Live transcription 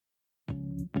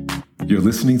You're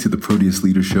listening to the Proteus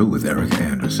Leader Show with Erika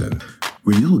Anderson,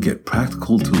 where you'll get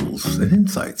practical tools and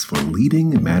insights for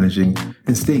leading, managing,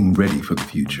 and staying ready for the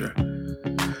future.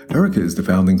 Erika is the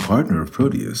founding partner of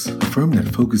Proteus, a firm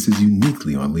that focuses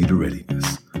uniquely on leader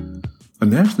readiness. A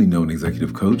nationally known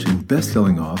executive coach and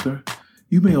best-selling author,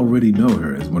 you may already know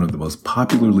her as one of the most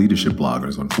popular leadership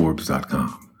bloggers on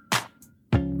Forbes.com.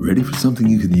 Ready for something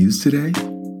you can use today?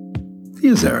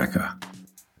 Here's Erika.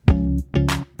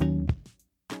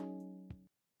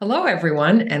 Hello,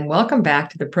 everyone, and welcome back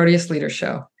to the Proteus Leader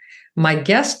Show. My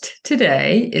guest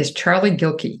today is Charlie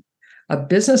Gilkey, a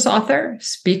business author,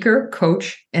 speaker,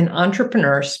 coach, and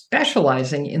entrepreneur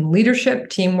specializing in leadership,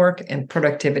 teamwork, and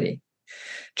productivity.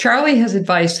 Charlie has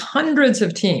advised hundreds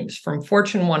of teams, from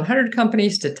Fortune 100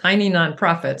 companies to tiny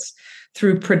nonprofits,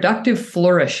 through Productive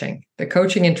Flourishing, the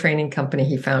coaching and training company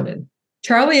he founded.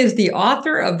 Charlie is the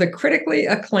author of the critically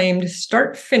acclaimed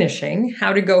Start Finishing: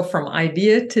 How to Go from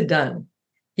Idea to Done.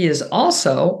 He is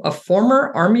also a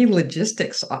former Army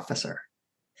logistics officer.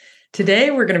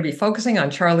 Today, we're going to be focusing on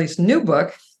Charlie's new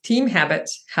book, Team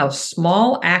Habits: How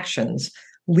Small Actions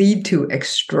Lead to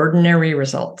Extraordinary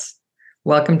Results.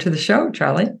 Welcome to the show,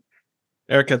 Charlie.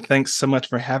 Erika, thanks so much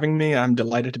for having me. I'm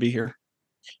delighted to be here.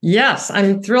 Yes,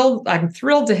 I'm thrilled. I'm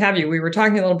thrilled to have you. We were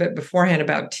talking a little bit beforehand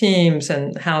about teams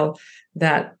and how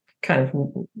that kind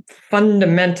of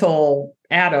fundamental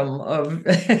atom of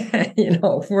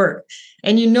work.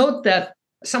 And you note that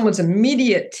someone's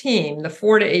immediate team, the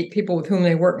 4 to 8 people with whom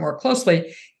they work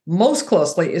most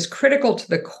closely, is critical to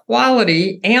the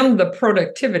quality and the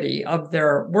productivity of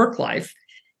their work life.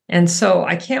 And so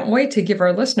I can't wait to give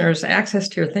our listeners access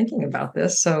to your thinking about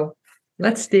this. So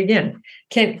let's dig in.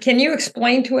 Can you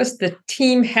explain to us the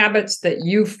team habits that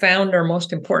you found are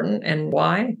most important and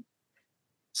why?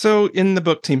 So in the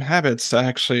book Team Habits, I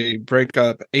actually break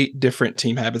up 8 different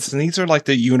team habits, and these are like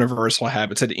the universal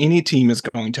habits that any team is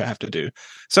going to have to do.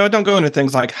 So I don't go into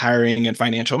things like hiring and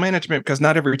financial management because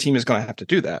not every team is going to have to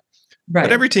do that. Right.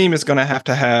 But every team is going to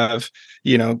have,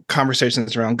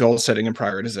 conversations around goal setting and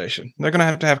prioritization. They're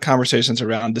going to have conversations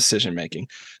around decision making.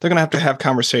 They're going to have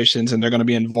conversations, and they're going to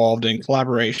be involved in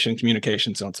collaboration,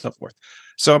 communication, so on and so forth.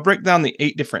 So I'll break down the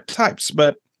 8 different types,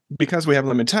 but because we have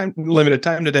limited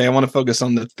time today, I want to focus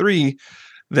on the 3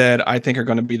 that I think are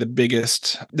going to be the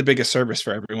biggest service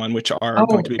for everyone, which are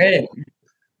going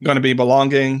to be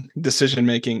belonging, decision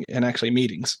making, and actually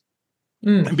meetings.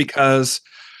 Because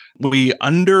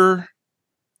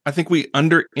I think we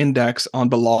under index on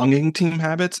belonging team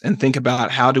habits and think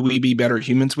about how do we be better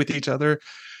humans with each other.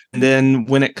 And then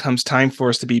when it comes time for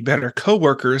us to be better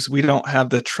coworkers, we don't have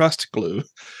the trust glue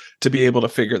to be able to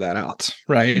figure that out,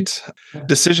 right?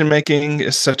 Decision making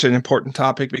is such an important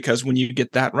topic because when you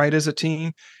get that right as a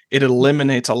team, it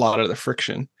eliminates a lot of the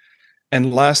friction.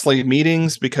 And lastly,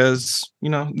 meetings, because,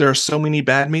 there are so many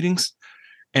bad meetings.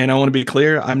 And I want to be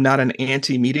clear, I'm not an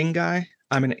anti-meeting guy.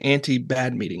 I'm an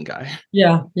anti-bad meeting guy.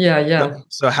 Yeah.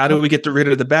 So how do we get rid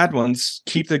of the bad ones,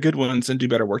 keep the good ones, and do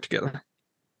better work together?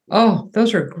 Oh,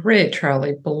 those are great,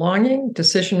 Charlie. Belonging,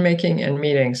 decision-making, and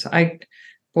meetings.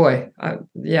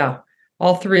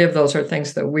 All 3 of those are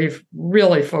things that we've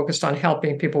really focused on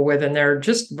helping people with, and they're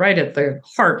just right at the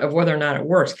heart of whether or not it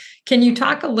works. Can you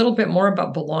talk a little bit more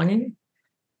about belonging?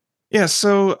 Yeah,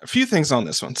 so a few things on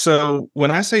this one. So when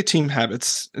I say team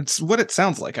habits, it's what it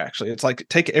sounds like, actually. It's like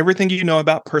take everything you know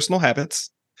about personal habits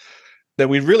that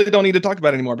we really don't need to talk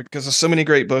about anymore because there's so many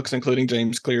great books, including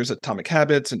James Clear's Atomic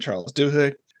Habits and Charles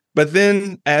Duhigg, but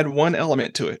then add one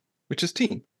element to it, which is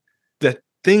team. The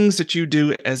things that you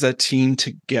do as a team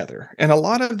together. And a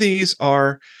lot of these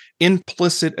are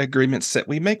implicit agreements that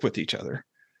we make with each other,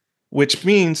 which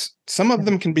means some of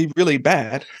them can be really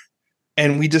bad.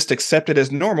 And we just accept it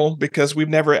as normal because we've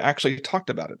never actually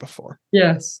talked about it before.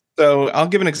 Yes. So I'll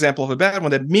give an example of a bad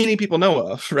one that many people know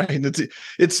of, right?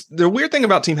 It's the weird thing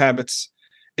about team habits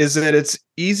is that it's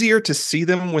easier to see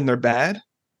them when they're bad.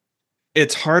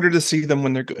 It's harder to see them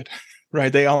when they're good,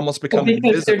 right? They almost become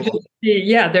invisible.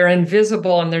 They're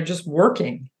invisible and they're just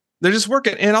working. They're just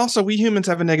working. And also we humans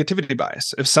have a negativity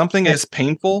bias. If something is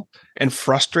painful and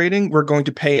frustrating, we're going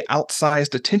to pay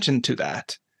outsized attention to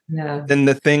that. Than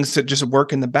the things that just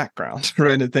work in the background,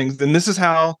 right? And this is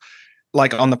how,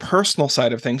 like on the personal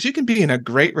side of things, you can be in a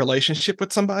great relationship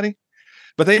with somebody,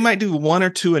 but they might do 1 or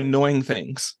 2 annoying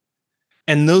things.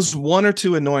 And those 1 or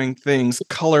 2 annoying things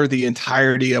color the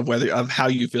entirety of how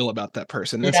you feel about that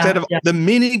person instead of the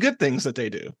many good things that they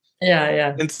do.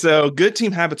 Yeah. And so good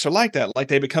team habits are like that, like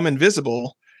they become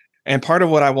invisible. And part of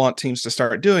what I want teams to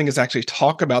start doing is actually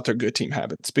talk about their good team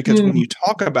habits, because when you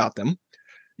talk about them,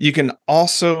 You can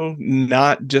also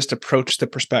not just approach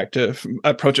it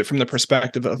from the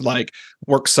perspective of like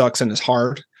work sucks and is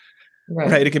hard,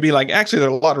 right? It could be like, actually, there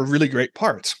are a lot of really great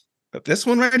parts, but this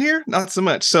one right here, not so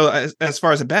much. So as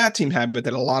far as a bad team habit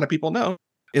that a lot of people know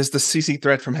is the CC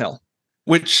thread from hell,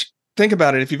 which, think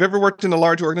about it. If you've ever worked in a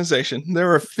large organization,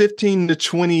 there are 15 to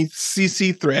 20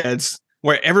 CC threads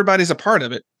where everybody's a part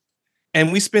of it.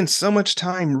 And we spend so much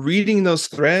time reading those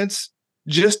threads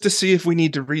just to see if we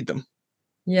need to read them.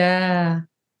 Yeah.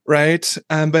 Right.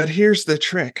 But here's the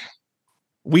trick.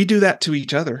 We do that to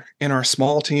each other in our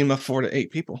small team of 4 to 8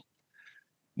 people.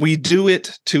 We do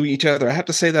it to each other. I have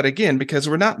to say that again, because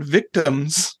we're not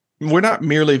victims. We're not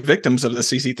merely victims of the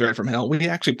CC thread from hell. We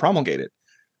actually promulgate it.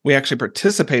 We actually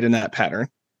participate in that pattern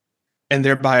and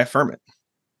thereby affirm it.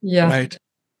 Yeah. Right.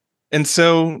 And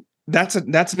so that's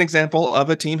an example of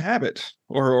a team habit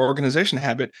or organization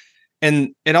habit.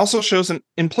 And it also shows an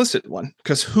implicit one,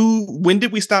 because when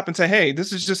did we stop and say, hey,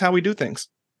 this is just how we do things?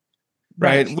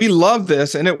 Right. We love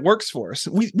this and it works for us.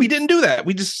 We didn't do that.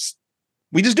 We just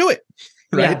do it.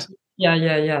 Right.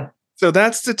 Yeah. So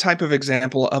that's the type of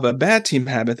example of a bad team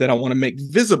habit that I want to make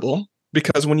visible,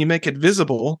 because when you make it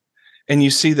visible and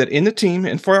you see that in the team,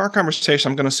 and for our conversation,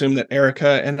 I'm going to assume that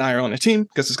Erika and I are on a team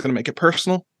because it's going to make it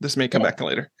personal. This may come back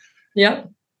later. Yeah.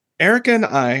 Erika and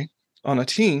I on a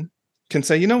team can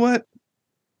say, you know what?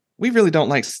 We really don't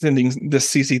like sending this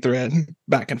CC thread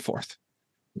back and forth.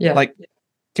 Yeah. Like,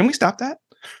 can we stop that?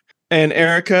 And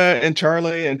Erika and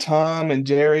Charlie and Tom and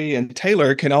Jerry and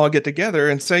Taylor can all get together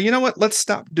and say, you know what? Let's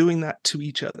stop doing that to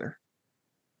each other.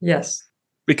 Yes.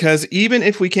 Because even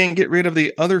if we can't get rid of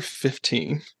the other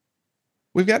 15,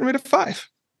 we've gotten rid of 5.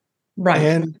 Right.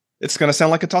 And it's going to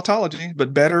sound like a tautology,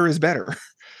 but better is better.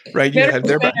 Right. You have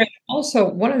their back. Also,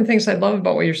 one of the things I love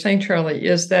about what you're saying, Charlie,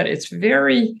 is that it's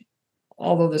very,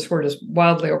 although this word is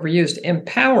wildly overused,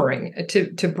 empowering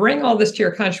to bring all this to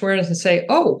your conscious awareness and say,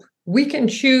 oh, we can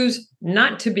choose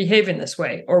not to behave in this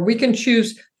way, or we can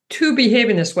choose to behave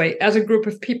in this way as a group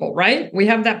of people, right? We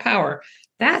have that power.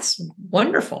 That's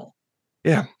wonderful.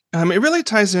 Yeah. It really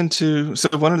ties into,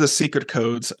 so one of the secret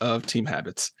codes of team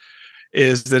habits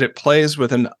is that it plays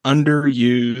with an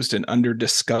underused and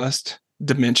under-discussed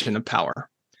dimension of power.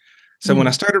 So when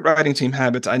I started writing team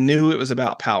habits, I knew it was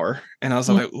about power. And I was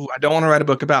like, ooh, I don't want to write a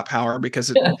book about power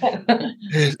because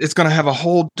it's going to have a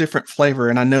whole different flavor.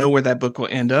 And I know where that book will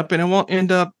end up, and it won't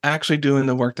end up actually doing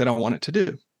the work that I want it to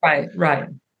do. Right.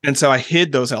 And so I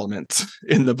hid those elements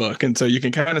in the book. And so you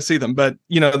can kind of see them. But,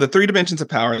 the 3 dimensions of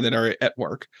power that are at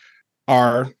work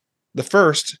are the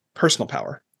first, personal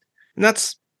power. And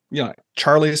that's,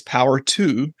 Charlie's power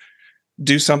to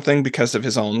do something because of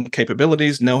his own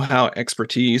capabilities, know-how,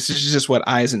 expertise. This is just what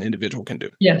I as an individual can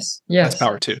do. Yes. That's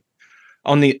power 2.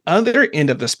 On the other end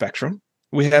of the spectrum,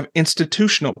 we have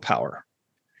institutional power.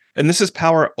 And this is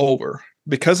power over.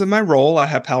 Because of my role, I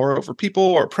have power over people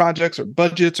or projects or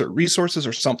budgets or resources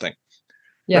or something.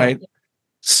 Yeah. Right?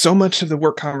 So much of the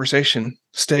work conversation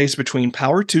stays between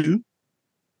power 2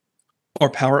 or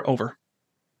power over,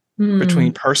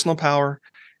 between personal power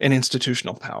and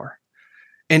institutional power.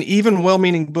 And even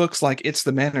well-meaning books like It's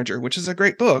the Manager, which is a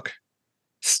great book,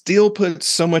 still puts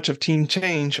so much of team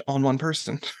change on one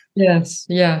person. Yes.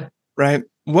 Yeah. Right.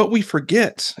 What we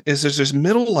forget is there's this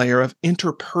middle layer of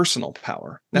interpersonal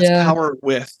power. That's power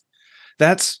with.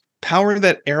 That's power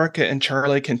that Erika and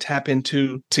Charlie can tap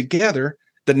into together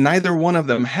that neither one of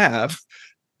them have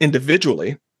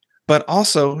individually, but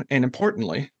also, and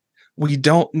importantly, we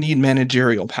don't need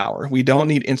managerial power. We don't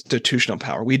need institutional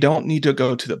power. We don't need to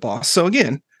go to the boss. So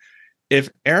again, if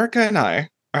Erika and I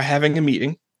are having a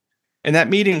meeting and that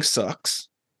meeting sucks,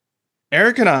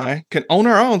 Erika and I can own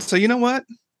our own. So you know what?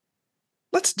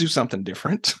 Let's do something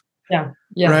different. Yeah.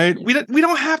 Right. We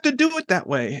don't have to do it that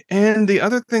way. And the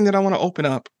other thing that I want to open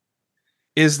up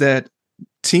is that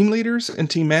team leaders and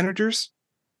team managers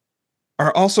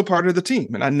are also part of the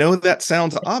team. And I know that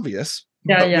sounds obvious,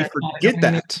 but we forget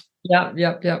that.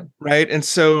 Yep. Right. And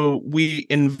so we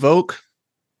invoke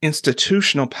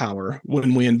institutional power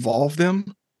when we involve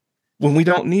them, when we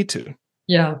don't need to.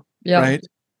 Yeah. Right.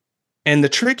 And the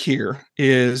trick here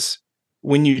is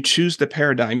when you choose the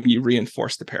paradigm, you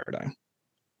reinforce the paradigm.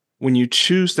 When you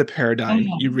choose the paradigm,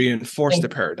 you reinforce the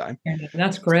paradigm.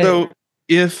 That's great. So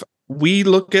if we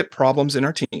look at problems in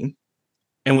our team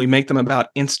and we make them about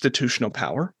institutional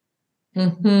power,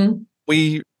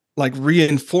 we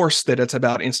reinforce that it's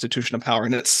about institutional power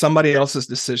and it's somebody else's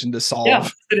decision to solve. Yeah,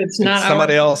 it's not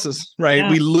somebody else's, right? Yeah.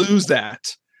 We lose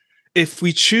that. If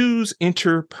we choose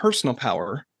interpersonal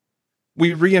power,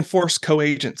 we reinforce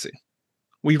co-agency.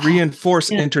 We reinforce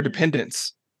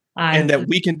interdependence and that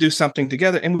we can do something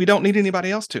together and we don't need anybody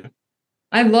else to.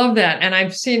 I love that. And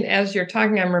I've seen, as you're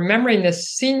talking, I'm remembering this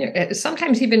senior,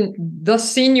 sometimes even the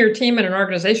senior team in an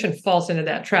organization falls into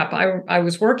that trap. I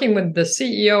was working with the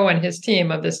CEO and his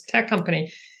team of this tech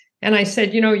company. And I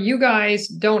said, you guys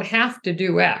don't have to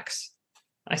do X.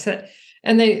 I said,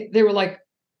 and they were like,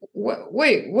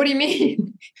 wait, what do you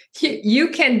mean? You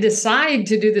can decide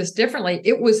to do this differently.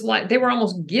 It was like, they were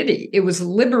almost giddy. It was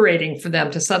liberating for them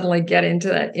to suddenly get into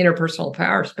that interpersonal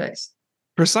power space.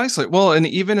 Precisely. Well, and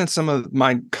even in some of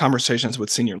my conversations with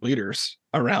senior leaders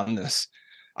around this,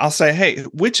 I'll say, hey,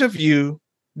 which of you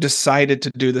decided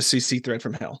to do the CC thread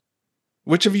from hell?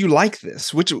 Which of you like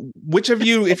this? Which of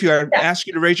you, if you ask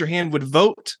you to raise your hand, would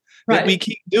vote that we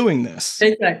keep doing this?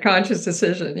 Take that conscious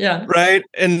decision. Yeah. Right.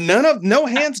 And no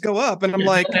hands go up. And I'm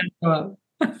like,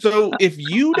 so if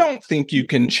you don't think you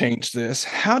can change this,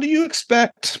 how do you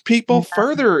expect people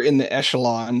further in the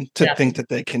echelon to think that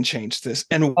they can change this?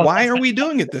 And why are we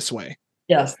doing it this way?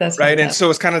 Yes, that's right. And so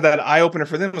it's kind of that eye opener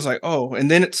for them. It was like, oh, and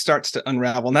then it starts to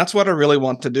unravel. And that's what I really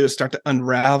want to do, is start to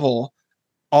unravel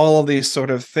all of these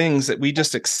sort of things that we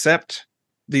just accept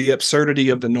the absurdity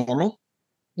of the normal.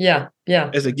 Yeah.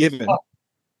 As a given. Oh,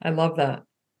 I love that.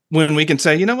 When we can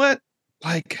say, you know what?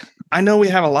 Like, I know we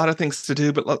have a lot of things to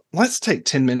do, but let's take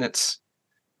 10 minutes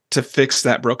to fix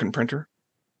that broken printer.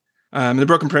 The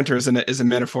broken printer is a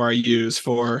metaphor I use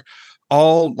for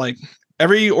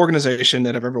every organization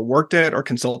that I've ever worked at or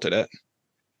consulted at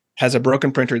has a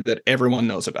broken printer that everyone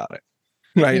knows about it.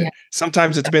 Right. Yeah.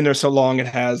 Sometimes it's been there so long, it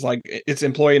has it's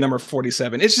employee number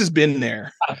 47. It's just been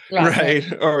there. Right.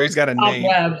 Or he's got a name.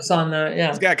 Cobwebs on the,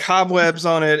 It's got cobwebs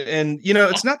on it. And,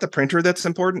 it's not the printer that's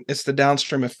important. It's the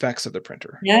downstream effects of the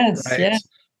printer. Yes. Right? Yeah.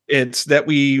 It's that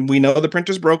we know the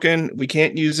printer's broken. We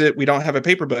can't use it. We don't have a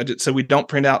paper budget. So we don't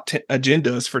print out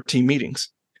agendas for team meetings.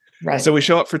 Right. So we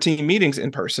show up for team meetings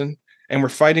in person. And we're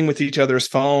fighting with each other's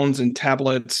phones and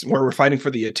tablets, where we're fighting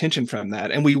for the attention from that.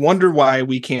 And we wonder why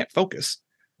we can't focus.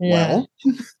 Yeah. Well,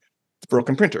 it's a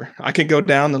broken printer. I could go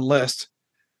down the list.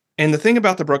 And the thing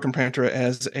about the broken printer,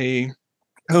 as a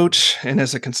coach and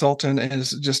as a consultant, and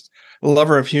as just a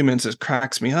lover of humans, it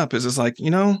cracks me up. Is like,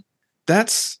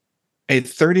 that's a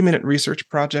 30-minute research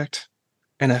project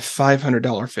and a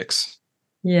 $500 fix.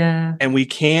 Yeah. And we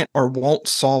can't or won't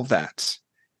solve that.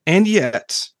 And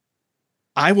yet,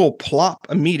 I will plop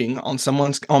a meeting on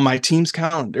my team's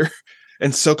calendar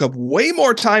and soak up way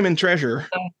more time and treasure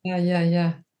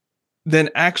than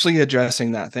actually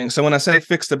addressing that thing. So when I say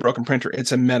fix the broken printer,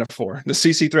 it's a metaphor. The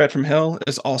CC thread from hell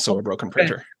is also a broken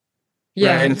printer.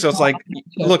 Yeah. Right? And so it's like,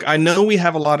 look, I know we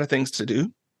have a lot of things to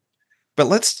do, but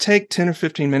let's take 10 or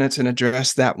 15 minutes and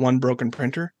address that one broken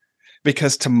printer,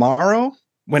 because tomorrow,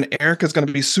 when Erika's going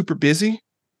to be super busy,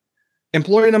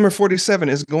 employee number 47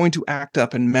 is going to act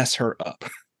up and mess her up.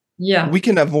 Yeah. We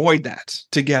can avoid that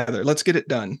together. Let's get it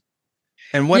done.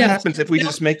 And what happens if we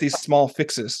just make these small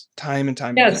fixes time and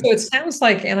time again? Yeah, so it sounds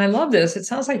like, and I love this, it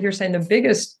sounds like you're saying the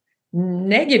biggest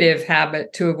negative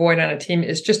habit to avoid on a team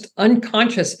is just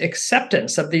unconscious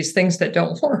acceptance of these things that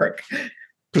don't work.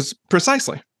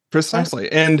 Precisely.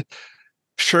 And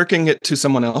shirking it to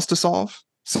someone else to solve.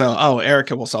 So,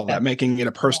 Erika will solve that, making it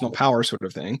a personal power sort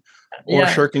of thing, or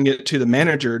shirking it to the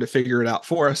manager to figure it out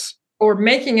for us. Or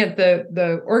making it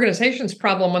the organization's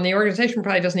problem when the organization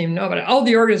probably doesn't even know about it. Oh,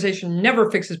 the organization never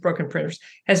fixes broken printers.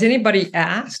 Has anybody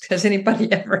asked? Has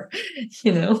anybody ever,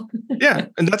 Yeah.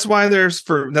 And that's why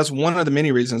that's one of the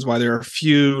many reasons why there are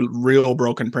few real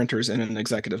broken printers in an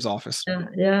executive's office.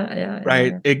 Yeah.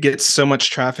 Right. Yeah. It gets so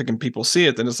much traffic and people see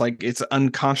it that it's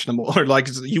unconscionable, or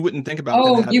you wouldn't think about it.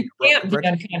 Oh, you can't be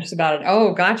unconscious about it.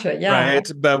 Oh, gotcha. Yeah.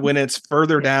 Right. But when it's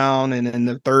further down and in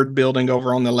the third building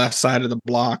over on the left side of the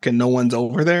block and no one's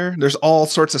over there's all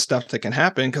sorts of stuff that can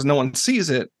happen because no one sees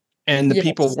it. And the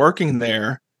people working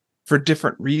there, for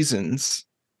different reasons,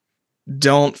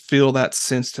 don't feel that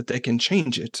sense that they can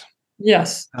change it.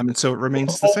 Yes. And so it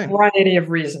remains the same. A variety of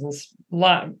reasons.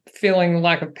 Feeling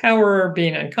lack of power,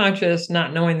 being unconscious,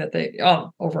 not knowing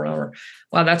that over and over.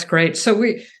 Wow, that's great. So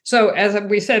as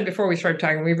we said before we started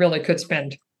talking, we really could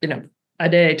spend, a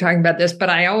day talking about this,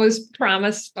 but I always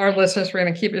promise our listeners we're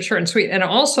going to keep it short and sweet, and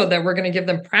also that we're going to give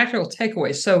them practical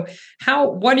takeaways. So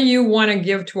what do you want to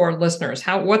give to our listeners?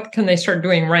 What can they start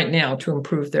doing right now to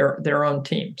improve their own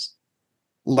teams?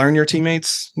 Learn your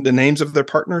teammates, the names of their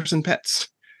partners and pets,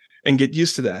 and get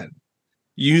used to that.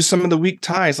 Use some of the weak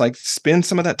ties, spend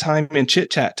some of that time in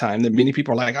chit chat time that many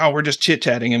people are like, oh, we're just chit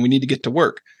chatting and we need to get to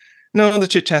work. No, the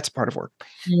chit chat's part of work,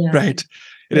 right?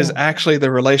 It is actually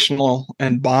the relational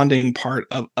and bonding part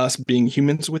of us being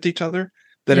humans with each other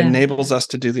that enables us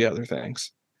to do the other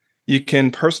things. You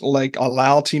can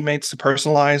allow teammates to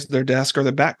personalize their desk or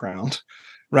their background,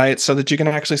 right? So that you can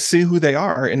actually see who they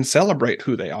are and celebrate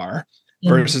who they are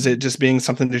versus it just being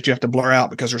something that you have to blur out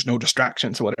because there's no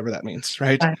distractions or whatever that means,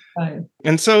 right? Right.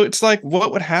 And so it's like,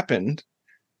 what would happen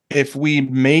if we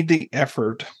made the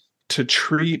effort to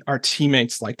treat our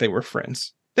teammates like they were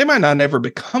friends? They might not ever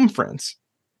become friends,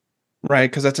 right?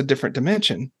 Because that's a different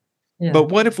dimension. Yeah. But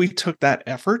what if we took that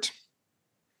effort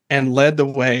and led the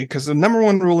way? Because the number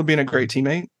one rule of being a great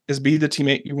teammate is be the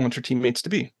teammate you want your teammates to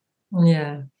be.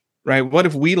 Yeah. Right? What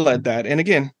if we led that? And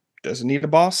again, doesn't need a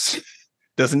boss,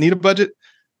 doesn't need a budget.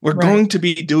 We're going to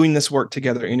be doing this work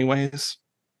together anyways.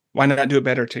 Why not do it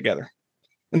better together?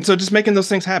 And so just making those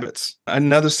things habits.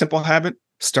 Another simple habit,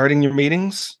 starting your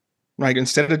meetings, right?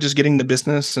 Instead of just getting the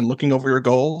business and looking over your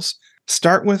goals,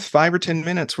 start with 5 or 10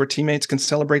 minutes where teammates can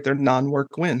celebrate their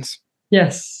non-work wins.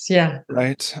 Yes. Yeah.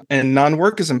 Right. And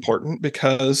non-work is important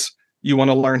because you want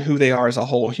to learn who they are as a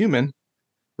whole human.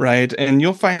 Right. And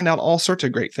you'll find out all sorts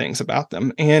of great things about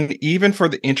them. And even for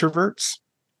the introverts,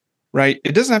 right,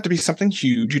 it doesn't have to be something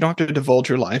huge. You don't have to divulge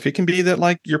your life. It can be that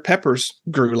like your peppers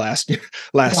grew last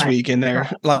week in there.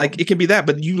 Like it can be that,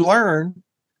 but you learn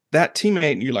that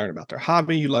teammate, you learn about their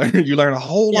hobby, you learn a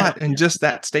whole lot in just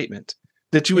that statement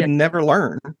that you would never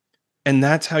learn. And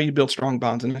that's how you build strong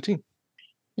bonds in a team.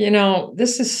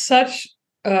 This is such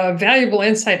valuable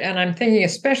insight. And I'm thinking,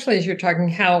 especially as you're talking,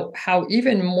 how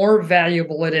even more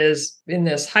valuable it is in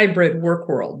this hybrid work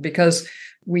world, because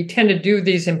we tend to do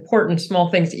these important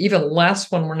small things even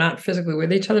less when we're not physically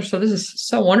with each other. So this is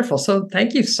so wonderful. So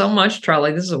thank you so much,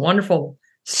 Charlie. This is a wonderful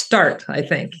start, I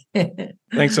think.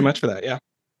 Thanks so much for that. Yeah.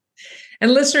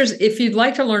 And listeners, if you'd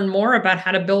like to learn more about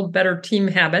how to build better team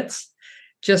habits,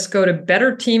 just go to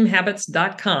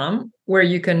betterteamhabits.com, where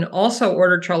you can also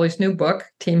order Charlie's new book,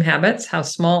 Team Habits: How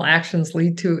Small Actions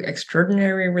Lead to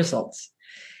Extraordinary Results.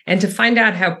 And to find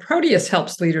out how Proteus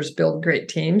helps leaders build great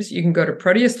teams, you can go to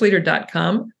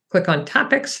proteusleader.com, click on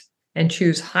topics, and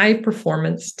choose high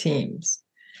performance teams.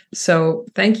 So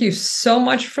thank you so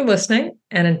much for listening.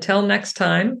 And until next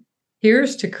time,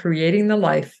 here's to creating the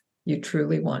life you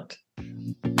truly want.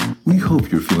 We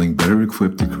hope you're feeling better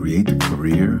equipped to create the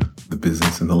career, the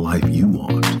business, and the life you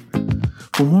want.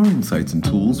 For more insights and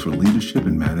tools for leadership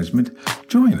and management,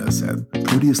 join us at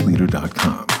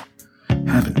proteusleader.com.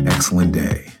 Have an excellent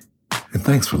day, and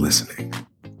thanks for listening.